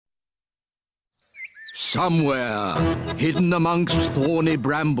Somewhere, hidden amongst thorny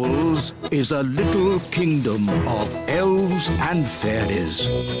brambles, is a little kingdom of elves and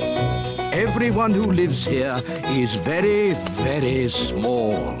fairies. Everyone who lives here is very, very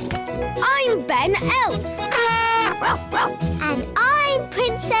small. I'm Ben Elf. And I'm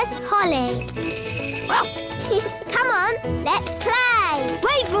Princess Holly. Come on, let's play.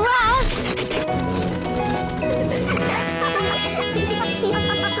 Wait for us.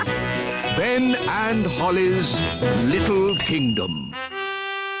 Ben and Holly's Little Kingdom.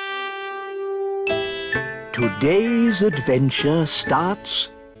 Today's adventure starts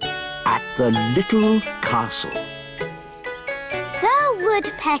at the little castle. The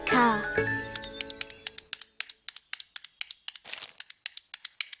Woodpecker.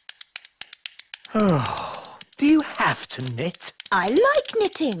 Oh, do you have to knit? I like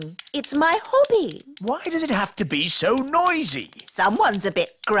knitting. It's my hobby. Why does it have to be so noisy? Someone's a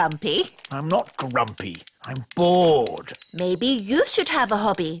bit grumpy. I'm not grumpy. I'm bored. Maybe you should have a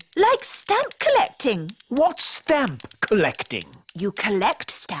hobby, like stamp collecting. What's stamp collecting? You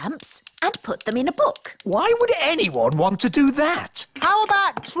collect stamps and put them in a book. Why would anyone want to do that? How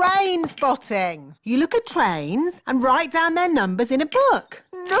about train spotting? You look at trains and write down their numbers in a book.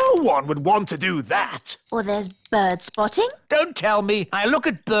 No one would want to do that. Or there's bird spotting. Don't tell me I look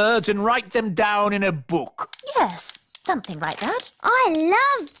at birds and write them down in a book. Yes, something like that. I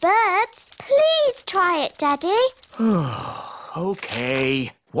love birds. Please try it, Daddy.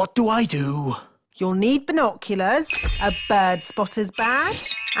 OK. What do I do? You'll need binoculars, a bird spotter's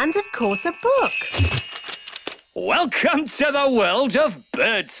badge, and of course a book. Welcome to the world of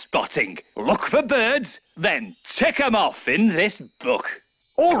bird spotting. Look for birds, then tick 'em off in this book.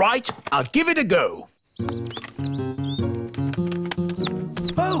 All right, I'll give it a go.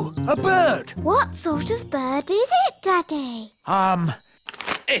 Oh, a bird. What sort of bird is it, Daddy?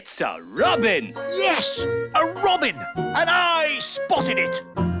 It's a robin. Yes, a robin. And I spotted it.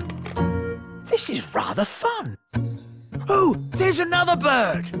 This is rather fun. Oh, there's another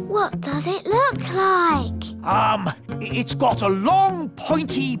bird. What does it look like? It's got a long,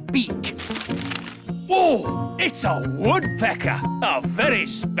 pointy beak. Oh, it's a woodpecker. A very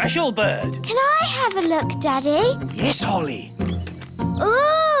special bird. Can I have a look, Daddy? Yes, Holly.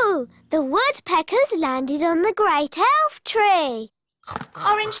 Ooh, the woodpecker's landed on the great elf tree.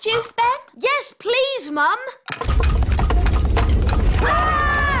 Orange juice, Ben? Yes, please, Mum.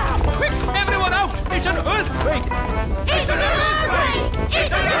 Quick, everyone out! It's an earthquake! It's an earthquake!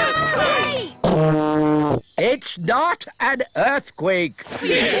 It's an earthquake! It's not an earthquake.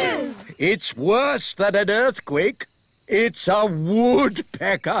 Phew. It's worse than an earthquake. It's a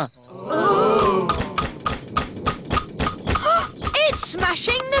woodpecker. Oh. It's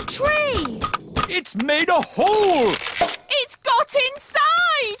smashing the tree. It's made a hole! It's got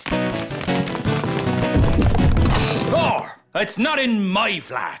inside! Oh, it's not in my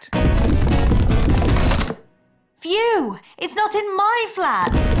flat. Phew! It's not in my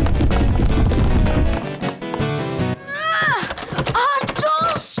flat. Our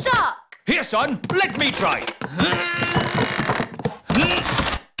door's stuck. Here, son, let me try.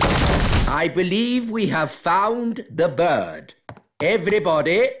 I believe we have found the bird.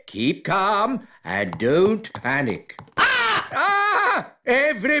 Everybody, keep calm and don't panic. Ah!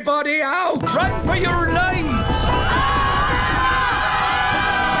 Everybody out! Run for your lives!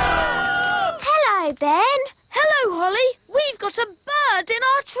 Hello, Ben. Hello, Holly. We've got a bird in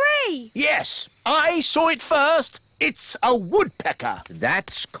our tree. Yes, I saw it first. It's a woodpecker.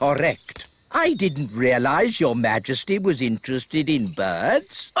 That's correct. I didn't realise Your Majesty was interested in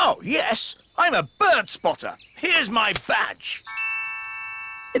birds. Oh, yes, I'm a bird spotter. Here's my badge.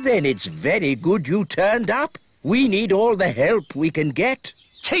 Then it's very good you turned up. We need all the help we can get.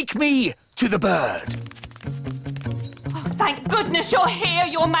 Take me to the bird. Oh, thank goodness you're here,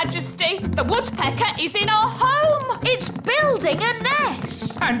 Your Majesty. The woodpecker is in our home. It's building a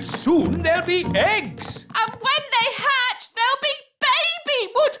nest. And soon there'll be eggs. And when they hatch, there'll be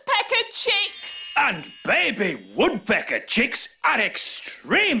baby woodpecker chicks. And baby woodpecker chicks are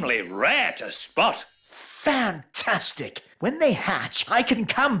extremely rare to spot. Fantastic. When they hatch, I can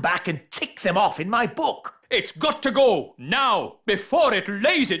come back and tick them off in my book. It's got to go now, before it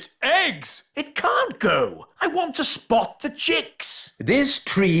lays its eggs. It can't go. I want to spot the chicks. This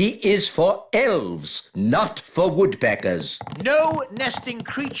tree is for elves, not for woodpeckers. No nesting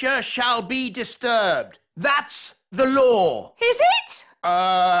creature shall be disturbed. That's the law. Is it?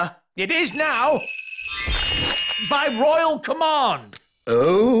 It is now. By royal command.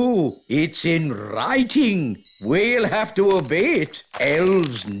 Oh, it's in writing. We'll have to obey it.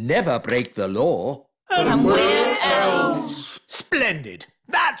 Elves never break the law. And we're elves. Splendid.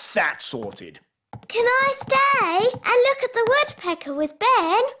 That's that sorted. Can I stay and look at the woodpecker with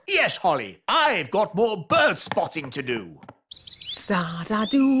Ben? Yes, Holly, I've got more bird spotting to do.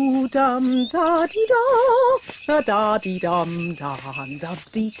 Da-da-doo-dum-da-dee-da,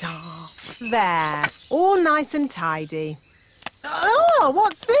 da-da-dee-dum-da-da-dee-da. There, all nice and tidy. Oh,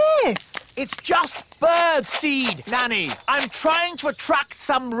 what's this? It's just bird seed, Nanny. I'm trying to attract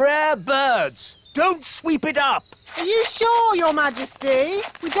some rare birds. Don't sweep it up. Are you sure, Your Majesty?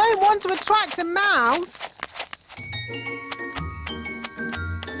 We don't want to attract a mouse.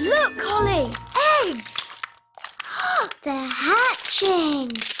 Look, Holly, eggs. They're hatching.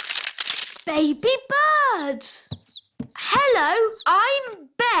 Baby birds. Hello, I'm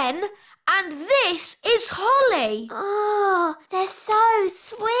Ben, and this is Holly. Oh, they're so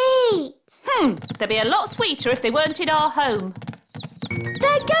sweet. They'd be a lot sweeter if they weren't in our home.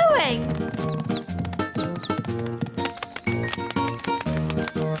 They're going.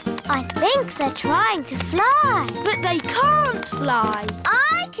 I think they're trying to fly. But they can't fly.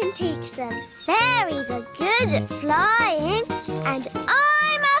 I can teach them. Fairies are good at flying, and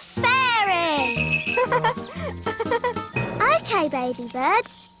I'm a fairy. OK, baby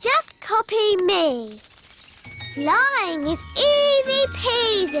birds, just copy me. Flying is easy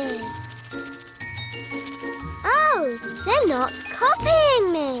peasy. Oh, they're not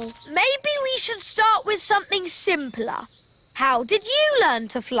copying me. Maybe we should start with something simpler. How did you learn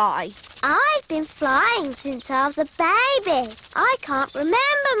to fly? I've been flying since I was a baby. I can't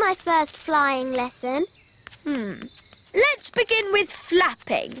remember my first flying lesson. Let's begin with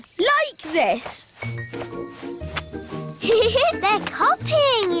flapping, like this. They're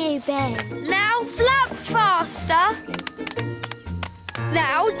copying you, Ben. Now flap faster.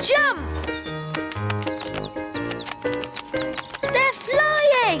 Now jump. They're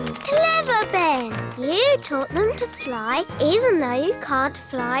flying. Clever, Ben. You taught them to fly even though you can't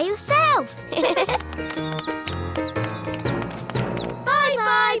fly yourself.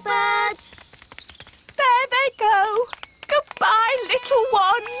 Bye-bye, birds. There they go. Goodbye, little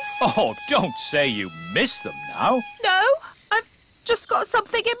ones. Oh, don't say you miss them now. No, I've just got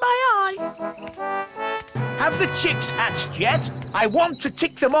something in my eye. Have the chicks hatched yet? I want to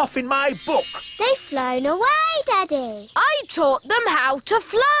tick them off in my book. They've flown away, Daddy. I taught them how to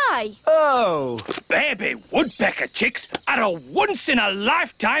fly. Oh. Baby woodpecker chicks are a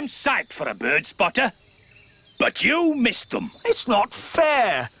once-in-a-lifetime sight for a bird spotter. But you missed them. It's not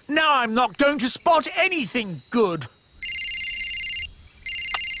fair. Now I'm not going to spot anything good.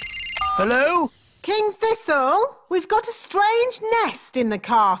 Hello? King Thistle, we've got a strange nest in the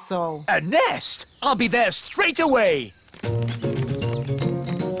castle. A nest? I'll be there straight away.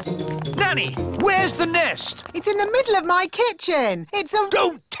 Nanny, where's the nest? It's in the middle of my kitchen. It's a...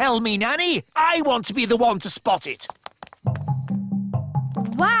 Don't tell me, Nanny. I want to be the one to spot it.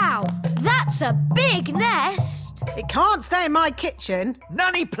 Wow, that's a big nest. It can't stay in my kitchen.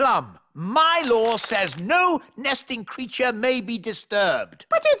 Nanny Plum, my law says no nesting creature may be disturbed.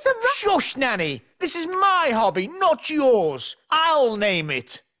 But it's a... Shush, Nanny. This is my hobby, not yours. I'll name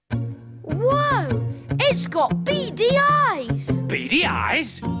it. Whoa, it's got beady eyes. Beady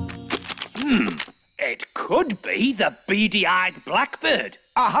eyes? It could be the beady-eyed blackbird.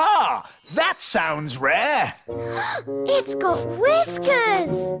 Aha! That sounds rare. It's got whiskers.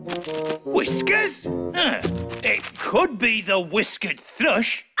 Whiskers? It could be the whiskered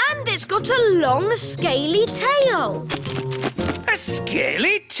thrush. And it's got a long, scaly tail. A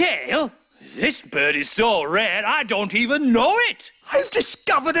scaly tail? This bird is so rare I don't even know it. I've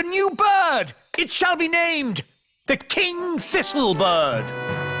discovered a new bird. It shall be named the King Thistlebird.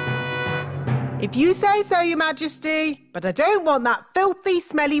 If you say so, Your Majesty, but I don't want that filthy,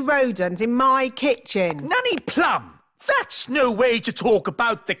 smelly rodent in my kitchen. Nanny Plum, that's no way to talk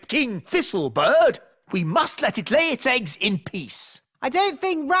about the King Thistlebird. We must let it lay its eggs in peace. I don't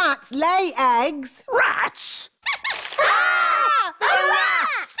think rats lay eggs. Rats? The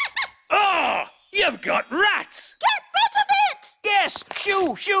rats! Oh, you've got rats. Get rid of it! Yes,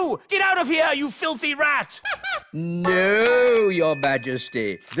 shoo, shoo! Get out of here, you filthy rat! No, Your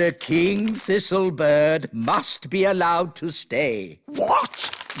Majesty. The King Thistlebird must be allowed to stay.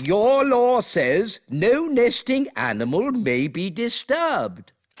 What? Your law says no nesting animal may be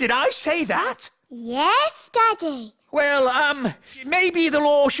disturbed. Did I say that? Yes, Daddy. Well, maybe the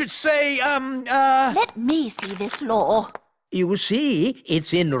law should say, Let me see this law. You see,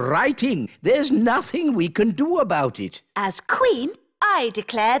 it's in writing. There's nothing we can do about it. As Queen, I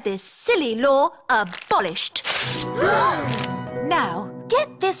declare this silly law abolished. Now,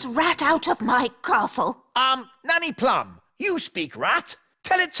 get this rat out of my castle. Nanny Plum, you speak rat.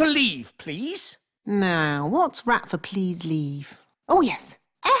 Tell it to leave, please. Now, what's rat for please leave? Oh, yes.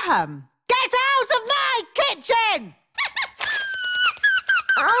 Ahem. Get out of kitchen!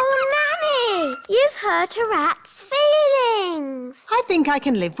 Oh, Nanny, you've hurt a rat's feelings. I think I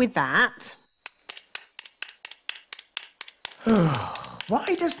can live with that.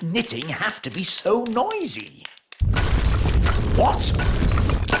 Why does knitting have to be so noisy? What?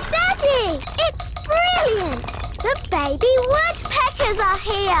 Daddy, it's brilliant. The baby woodpeckers are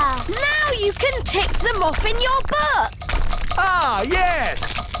here. Now you can tick them off in your book. Ah,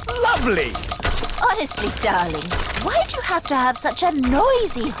 yes! Lovely! Honestly, darling, why do you have to have such a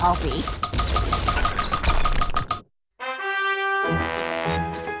noisy hobby?